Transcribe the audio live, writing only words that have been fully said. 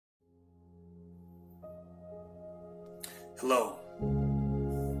Hello.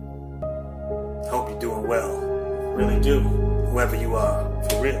 Hope you're doing well. Really do. Whoever you are,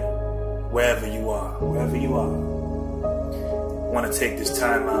 for real. Wherever you are, wherever you are. I want to take this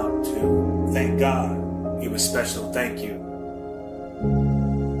time out to thank God. Give a special thank you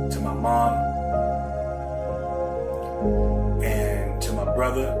to my mom and to my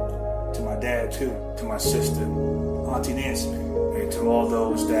brother, to my dad too, to my sister, Auntie Nancy, and to all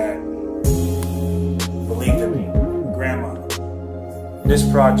those that believed in me, Grandma. This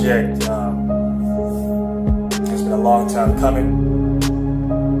project has been a long time coming.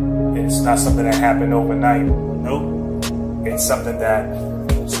 It's not something that happened overnight. Nope. It's something that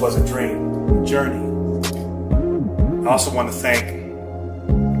was a dream, a journey. I also want to thank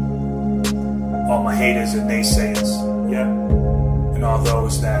all my haters and naysayers, yeah, and all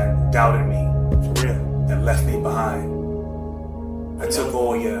those that doubted me, for real, that left me behind. I took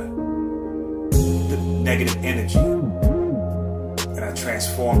all the negative energy and I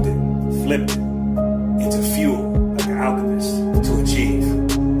transformed it, flipped it into fuel, like an alchemist, to achieve.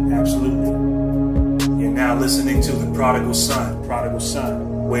 Absolutely. You're now listening to the Prodigal Son,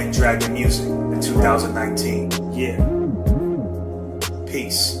 Wind Dragon Music in 2019. Yeah.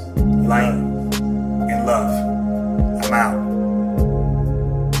 Peace, light, and love. I'm out.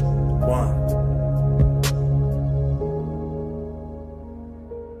 One.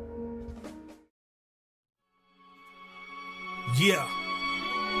 Yeah,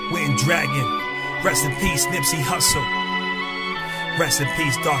 Wind Dragon, rest in peace Nipsey Hussle, rest in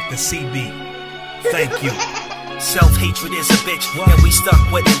peace Dr. CB, thank you. Self-hatred is a bitch, and we stuck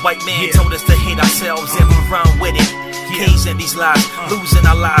with it. White man told us to hate ourselves and we run with it. Caged in these lies, losing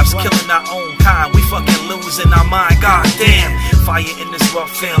our lives, killing our own kind. We fucking losing our mind, goddamn. Fire in this rough,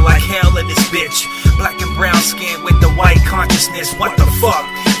 feel like hell in this bitch. Black and brown skin with the white consciousness, what the fuck?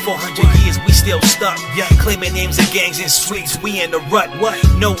 400 years, we still stuck. Claiming names of gangs and streets, we in the rut.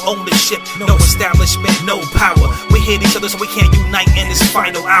 No ownership, no establishment, no power. We hate each other so we can't unite in this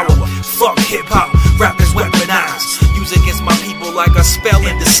final hour. Fuck hip-hop, rappers weaponized. Use against my people like a spell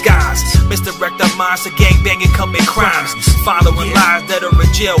in disguise. Misdirect our minds to gangbanging, commit crimes. Following lies that are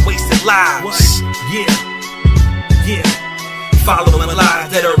in jail, wasted lives. Following lies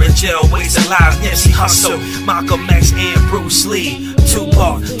that are in jail, wasting lives. Nipsey Hussle, Malcolm X and Bruce Lee,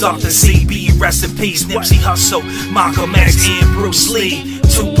 Tupac, Dr. CB, rest in peace. Nipsey Hussle, Malcolm X and Bruce Lee,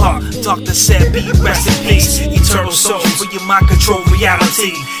 Tupac, Dr. CB, rest in peace. Eternal souls, free your mind, control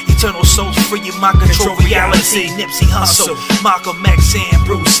reality. Eternal souls, free your mind, control reality. Nipsey Hussle, Malcolm X and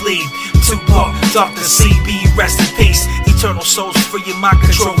Bruce Lee, Tupac, Dr. CB, rest in peace. Eternal souls, free your mind,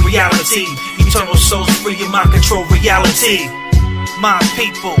 control reality. Eternal souls, free your mind, control reality. My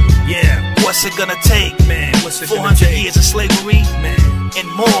people, what's it gonna take? Man, what's it 400 years of slavery, man, and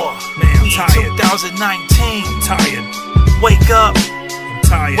more. Man, I'm tired. 2019. I'm tired. Wake up. I'm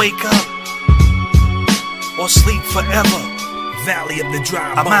tired. Wake up. Or sleep forever. Valley of the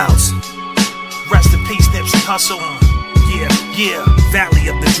dry I'm bones. out. Rest in peace, Nipsey Hussle. Yeah. Valley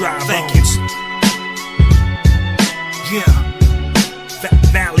of the dry Thank bones. you. Yeah.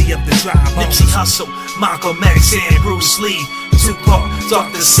 Valley of the dry bones. Nipsey Hussle, Malcolm X and Bruce Lee, Tupac,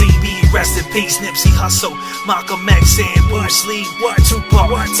 Dr. CB, rest in peace. Nipsey Hussle, Malcolm X and Bruce Lee,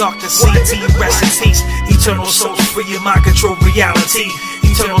 Tupac, Dr. CB, rest in peace. Eternal souls, free your mind, control reality.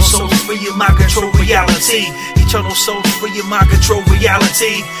 Eternal souls, free your mind, control reality. Eternal souls, free your mind, control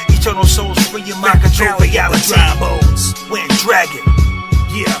reality. Eternal souls, free your mind, control reality. Dry bones. Wind Dragon.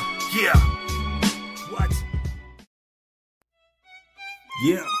 Yeah.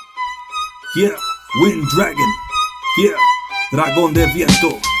 Wind Dragon, dragón de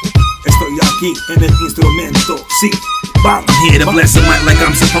viento. Estoy aquí en el instrumento, sí. I'm here to bless the mic like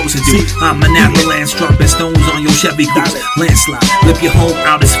I'm supposed to do. I'm an avalanche, dropping stones on your Chevy Cruze. Landslide, rip your home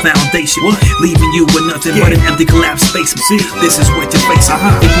out its foundation, leaving you with nothing but an empty collapsed basement. This is what you're facing.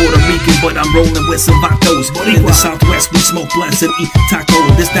 In Puerto Rican, but I'm rolling with some vatos. In the Southwest, we smoke blunts and eat tacos.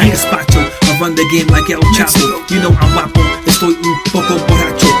 This that is Pacho, I run the game like El Chapo. You know I'm guapo, estoy un poco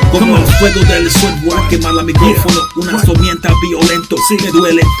borracho. Como el fuego del sol, voy a quemar la micrófono. Una somienta violento, me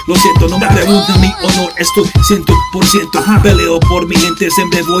duele, lo siento, no me pregunten mi honor. Estoy 100%. Peleo por mi gente,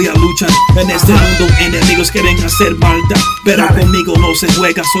 siempre voy a luchar. En este mundo enemigos quieren hacer maldad, pero conmigo no se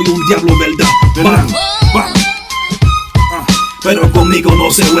juega, soy un diablo, ¿verdad? Bam, bam. Pero conmigo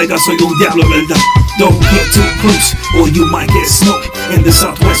no se juega, soy un diablo, ¿verdad? Don't get too close or you might get smoked. In the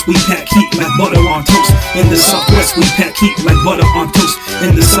Southwest we pack heat like butter on toast. In the Southwest we pack heat like butter on toast.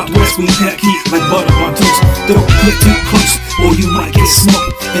 In the Southwest we pack heat like butter on toast. Don't get too close or you might get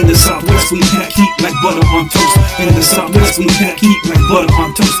smoked. In the Southwest we pack heat like butter on toast. In the Southwest we pack heat like butter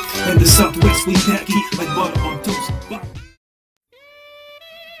on toast. In the Southwest we pack heat like butter on toast.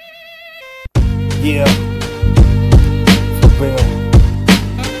 Yeah, for real.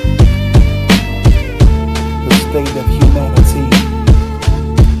 The state of humanity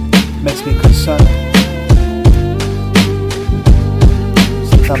makes me concerned.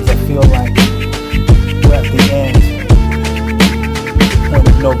 Sometimes I feel like we're at the end, point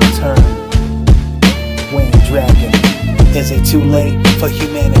of no return. When dragging. Is it too late for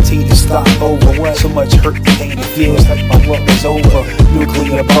humanity to start over? What? So much hurt and pain, it feels like my world is over.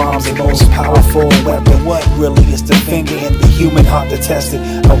 Nuclear bombs, the most powerful weapon. What really is the finger in the human heart to test it?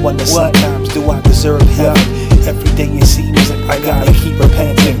 I wonder sometimes, do I deserve heaven? Every day it seems like I gotta keep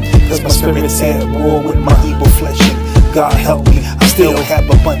repenting, cause my spirit's at war with my evil flesh. And God help me, I still have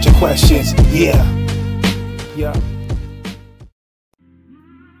a bunch of questions. Yeah.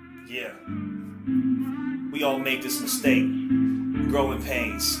 We all make this mistake, growing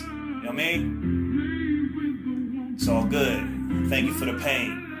pains, you know what I mean? It's all good. Thank you for the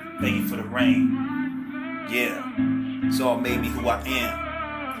pain, thank you for the rain. Yeah, it's all made me who I am.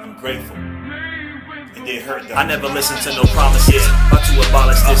 I'm grateful. It did hurt though. I never listened to no promises, about to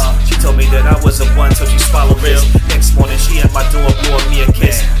abolish this. She told me that I was a one till she swallowed this. Next morning she at my door blowing me a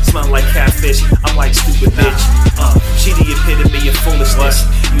kiss. Smelling like catfish, I'm like stupid bitch. She the epitome of foolishness.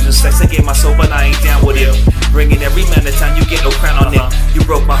 Using sex to get my soul, but I ain't down with it. Bringing every man to town, you get no crown on it. You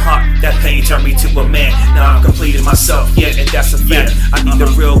broke my heart, that pain turned me to a man. Now I'm completing myself, yeah, and that's a fact. I need a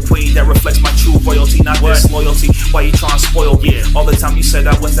real queen that reflects my true royalty, not disloyalty. Why you trying to spoil me? All the time you said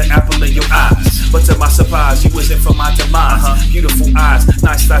I was an apple in your eyes, but to my surprise, you wasn't for my demise. Beautiful eyes,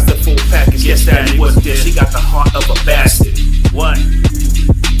 nice thighs, the full package. Yes, daddy wasn't there. She got the heart of a bastard. What?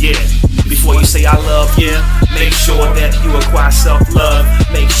 Yeah. Before you say I love you, make sure that you acquire self-love.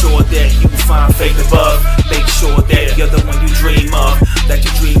 Make sure that you find faith above. Make sure that you're the one you dream of. That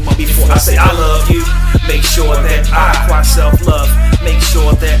you dream of before I say I love you. Make sure that I acquire self-love. Make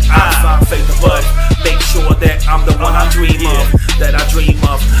sure that I find faith above. Make sure that I'm the one I dream of. That I dream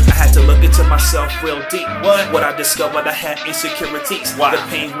of. I had to look into myself real deep. What I discovered, I had insecurities. The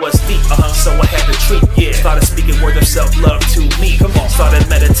pain was deep, so I had to treat. Started speaking words of self-love to me. Started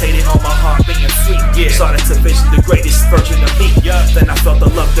meditating on my heart being free. Started to vision the greatest version of me. Then I felt the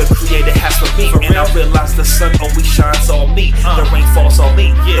love the Creator has for me. And I realized the sun always shines on me. The rain falls on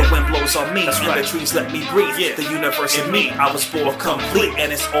me. The wind blows on me. And the trees let me breathe. The universe in me. I was born complete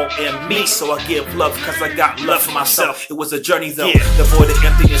and it's all in me. So I give love cause I got love for myself. It was a journey though. Devoid of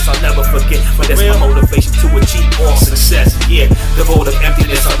emptiness I'll never forget. But that's my motivation to achieve all success. Devoid of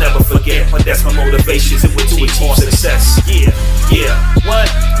emptiness I'll never forget. But that's my motivation to achieve all success.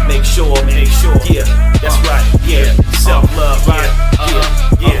 What? Make sure. Yeah, that's right. Self-love, right?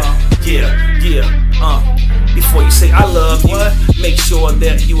 Before you say I love you, make sure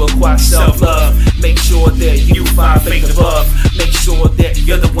that you acquire self-love. Make sure that you find faith above. Make sure that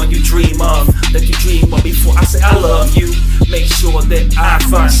you're the one you dream of. That you dream of before I say I love you. Make sure that I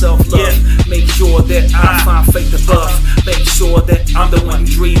find self-love. Make sure that I find faith above. Make sure that I'm the one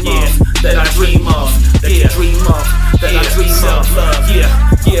you dream of. That I dream of. That you dream of. That I dream of.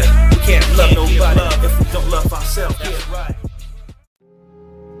 We can't love nobody if we don't love ourselves.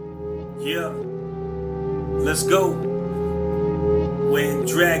 Let's go. Wind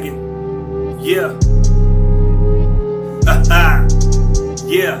dragon. We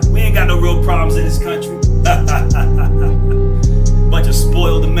ain't got no real problems in this country. Bunch of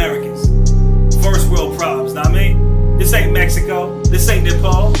spoiled Americans. First world problems, know what I mean? This ain't Mexico, this ain't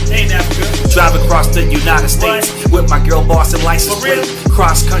Nepal, ain't Africa. Drive across the United States with my girl boss and license plate.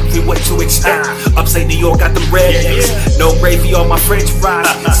 Cross country, what to expect? Upstate New York got them rednecks. No gravy on my French fries.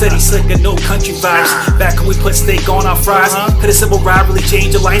 City slick and no country vibes. Back when we put steak on our fries. Could a simple ride really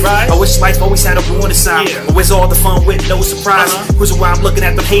change your life? I wish life always had a warning sign. But where's all the fun with no surprise? Cruising around looking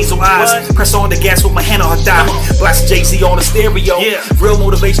at the hazel eyes. Press on the gas with my hand on her thigh. Blast Jay-Z on the stereo. Real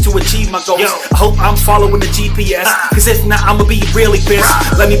motivation to achieve my goals. I hope I'm following the GPS. Cause if not, I'ma be really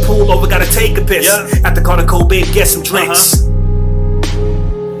pissed. Let me pull over, gotta take a piss. At the corner, cold babe, get some drinks.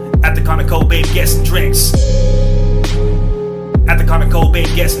 At the corner, cold babe, get some drinks. At the corner, cold babe,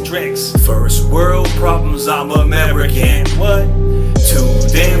 get some drinks. First world problems, I'm American. What? Too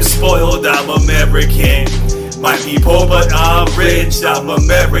damn spoiled, I'm American. Might be poor, but I'm rich, I'm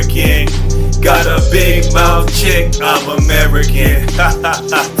American. Got a big mouth chick, I'm American.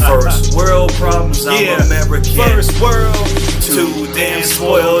 First world problems, I'm American. First world. Too damn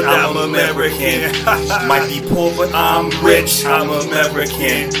spoiled, I'm American. Might be poor, but I'm rich, I'm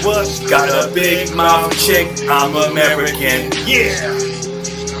American. What? Got a big mouth chick, I'm American.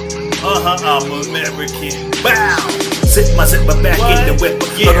 I'm American. Wow. Zip my zipper back in the whip.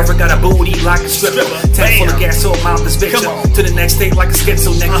 My girlfriend got a booty like a stripper. Tank full of gas, so mouth this bitch to the next day like a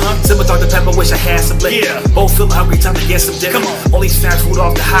schizo nigga. Simmer Dr. Pepper, wish I had some liquor. Both feeling hungry, time to get some dinner. All these fast food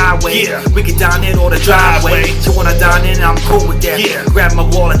off the highway. We can dine in or the driveway. You wanna dine in, I'm cool with that. Grab my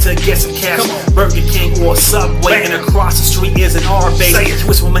wallet to get some cash. Burger King or Subway. And across the street is an R-Base. She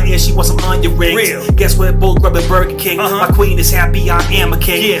whispered in my ear, she wants some onion rings. Guess we're both grabbing Burger King. My queen is happy, I am a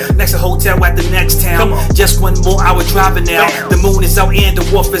king. Next to hotel at the next town. Just 1 more hour driving now. The moon is out and the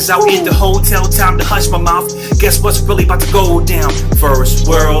wolf is out in the hotel. Time to hush my mouth. Guess what's really about to go down? First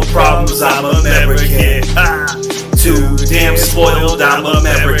world problems, I'm American. Too damn spoiled, I'm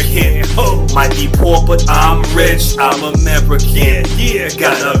American. Might be poor, but I'm rich, I'm American.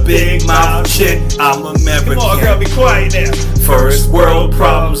 Got a big mouth shit, I'm American. Come on, girl, be quiet now. First world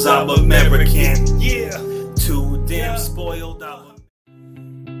problems, I'm American. Too damn spoiled, I'm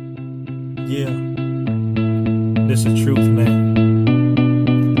This is truth, man.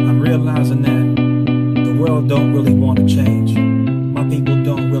 I'm realizing that the world don't really want to change. My people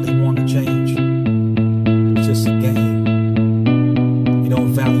don't really want to change. It's just a game. You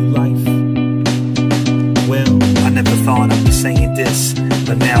don't value life. Well, I never thought I'd be saying this,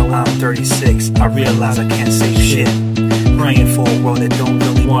 but now I'm 36. I realize I can't say shit. Praying for a world that don't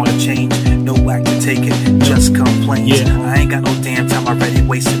really want to change. No act to take it, just complaints. I ain't got no damn time, I already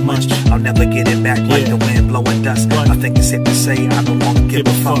wasted much. I'll never get it back like the wind blowing dust. I think it's safe to say I no longer give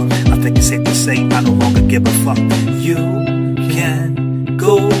a fuck. I think it's safe to say I no longer give a fuck. You can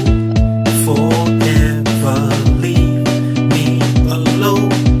go forever, leave me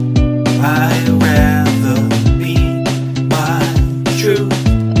alone. I'd rather be my truth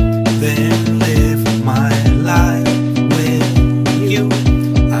than live my life with you.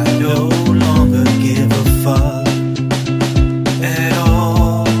 I no longer give a fuck at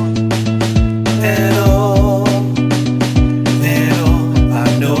all, at all, at all.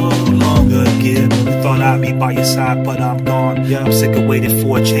 I no longer give a fuck. Thought I'd be by your side, but I'm gone. I'm sick of waiting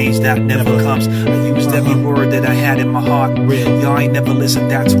for a change that never comes. I used every word that I had in my heart. Y'all ain't never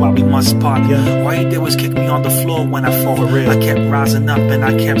listened, that's why we must part. All you did was kick me on the floor when I fall. I kept rising up and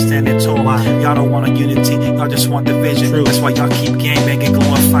I kept standing tall. Y'all don't want a unity, y'all just want division. That's why y'all keep gangbanging,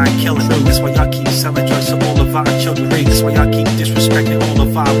 glorifying killing. That's why y'all keep selling drugs to all of our children. That's why y'all keep disrespecting all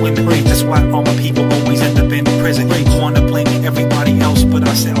of our women. That's why all my people always end up in prison. Wanna blame everybody else but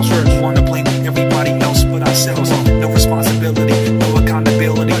ourselves. Wanna blame everybody else but ourselves. No responsibility, no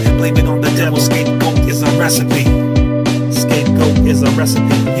accountability. Blame it on the devil. Scapegoat is a recipe. Scapegoat is a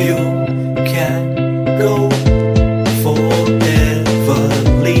recipe. You can go forever,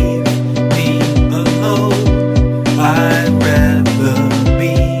 leave me alone. I'd rather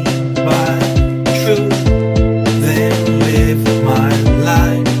be my truth than live my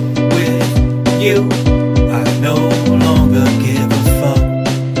life with you. I no longer give a fuck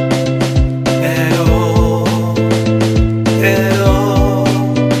at all, at all,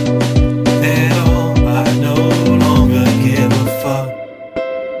 at all. I no longer give a fuck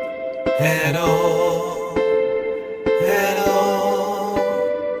at all, at all,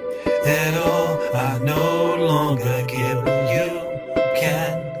 at all. I no longer give. You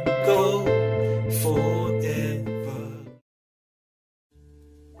can go forever.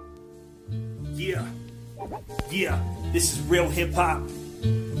 Yeah, this is real hip hop.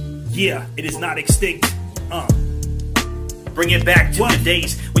 Yeah, it is not extinct. Bring it back to the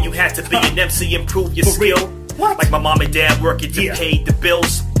days when you had to be an MC and prove your skill. Like my mom and dad working to pay the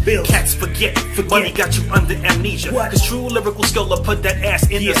bills. Cats forget. Money got you under amnesia. Cause true lyrical skill will put that ass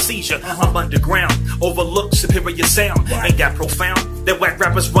in a seizure. I'm underground, overlooked superior sound. Ain't that profound? That whack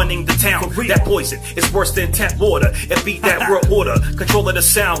rappers running the town. That poison is worse than tap water. It beat that world order. Controlling the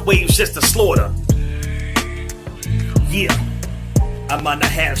sound waves just to slaughter. Yeah, I'm on the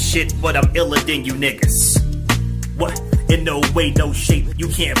half shit, but I'm iller than you niggas. What? In no way, no shape, you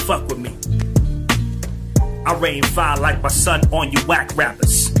can't fuck with me. I rain fire like my son on you whack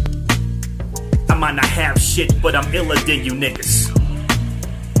rappers. I'm on the half shit, but I'm iller than you niggas.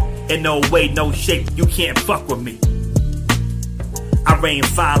 In no way, no shape, you can't fuck with me. I rain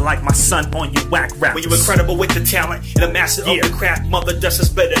fire like my son on you whack rappers. When you incredible with the talent and a master of the craft, mother dust is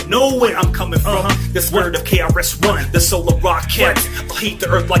better. Know where I'm coming from. This word of KRS-One, the solar rocket. I'll heat the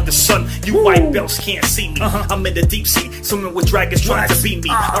earth like the sun. You white belts can't see me. I'm in the deep sea, swimming with dragons trying to be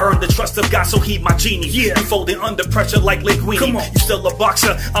me. I earned the trust of God, so heed my genie. You folding under pressure like Linguini. You still a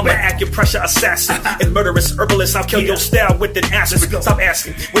boxer, I'm an acupressure assassin. And murderous herbalist, I'll kill your style with an aspirin. Stop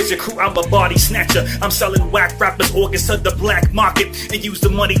asking, where's your crew? I'm a body snatcher. I'm selling whack rappers organs to the black market. And use the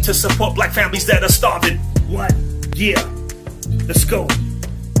money to support black families that are starving. What? Yeah, let's go.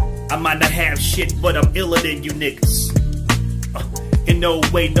 I might not have shit, but I'm iller than you niggas. In no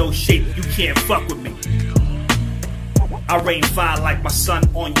way, no shape, you can't fuck with me. I rain fire like my son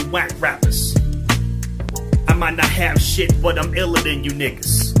on you whack rappers. I might not have shit, but I'm iller than you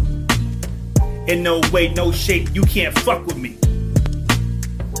niggas. In no way, no shape, you can't fuck with me.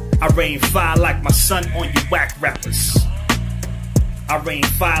 I rain fire like my son on you whack rappers. I rain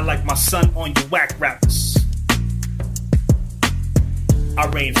fire like my son on you whack rappers. I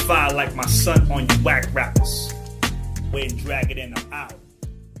rain fire like my son on you whack rappers. When drag it in, I'm out.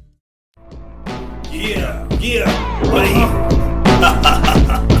 Yeah, bang.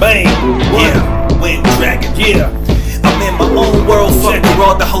 Bang, yeah, when drag it, yeah. I'm in my own world, fuck the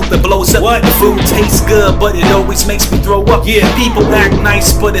world, I hope it blows up. What? The food tastes good, but it always makes me throw up. Yeah. People act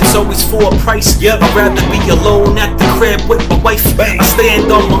nice, but it's always for a price. Yep. I'd rather be alone at the crib with my wife. Bang. I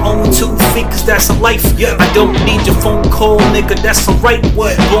stand on my own 2 feet, cause that's a life. Yep. I don't need your phone call, nigga, that's alright.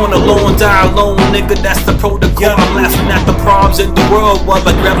 What? Born alone, die alone, nigga, that's the protocol. Yep. I'm laughing at the problems in the world while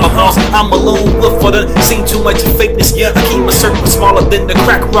I grab my balls. I'm a lone wolf, for the seen too much fakeness. Yep. I keep my circle smaller than the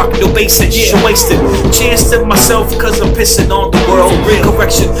crack rock, no basic. Yeah. Wasted chance to myself, cause I'm pissing on the world.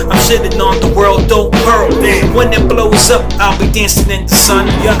 Correction, I'm shitting on the world, don't hurl. Damn. When it blows up, I'll be dancing in the sun.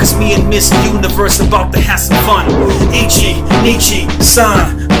 Cause me and Miss Universe about to have some fun. Ichi, Nietzsche,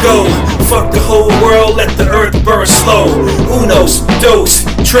 San, go. Fuck the whole world, let the earth burn slow. Unos, dos,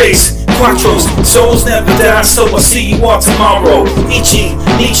 tres, cuatros. Souls never die, so I'll see you all tomorrow. Ichi,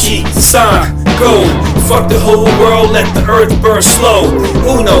 Nietzsche, San, go. Fuck the whole world, let the earth burn slow.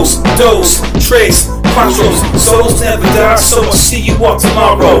 Unos, dos, tres, cuatros. Souls never die, so I'll see you all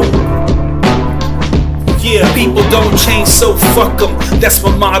tomorrow. Yeah, people don't change, so fuck them. That's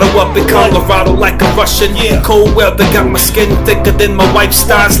my motto up in Colorado, like a Russian. Yeah. Cold weather got my skin thicker than my wife's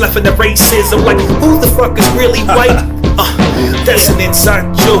stars. Left in the racism, like who the fuck is really white? That's an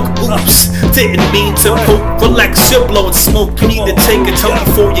inside joke. Oops, didn't mean to poke. Relax, you're blowing smoke. You need to take a toke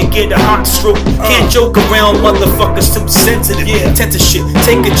before you get a heart stroke. Can't joke around, motherfuckers too sensitive. Tend to shit,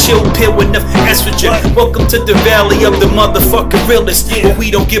 take a chill pill with enough estrogen. Welcome to the valley of the motherfucking realest. But we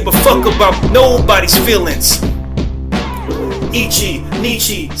don't give a fuck about nobody's feelings. Ichi,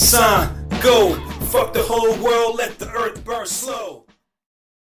 Nietzsche, San, go. Fuck the whole world, let the earth burn slow.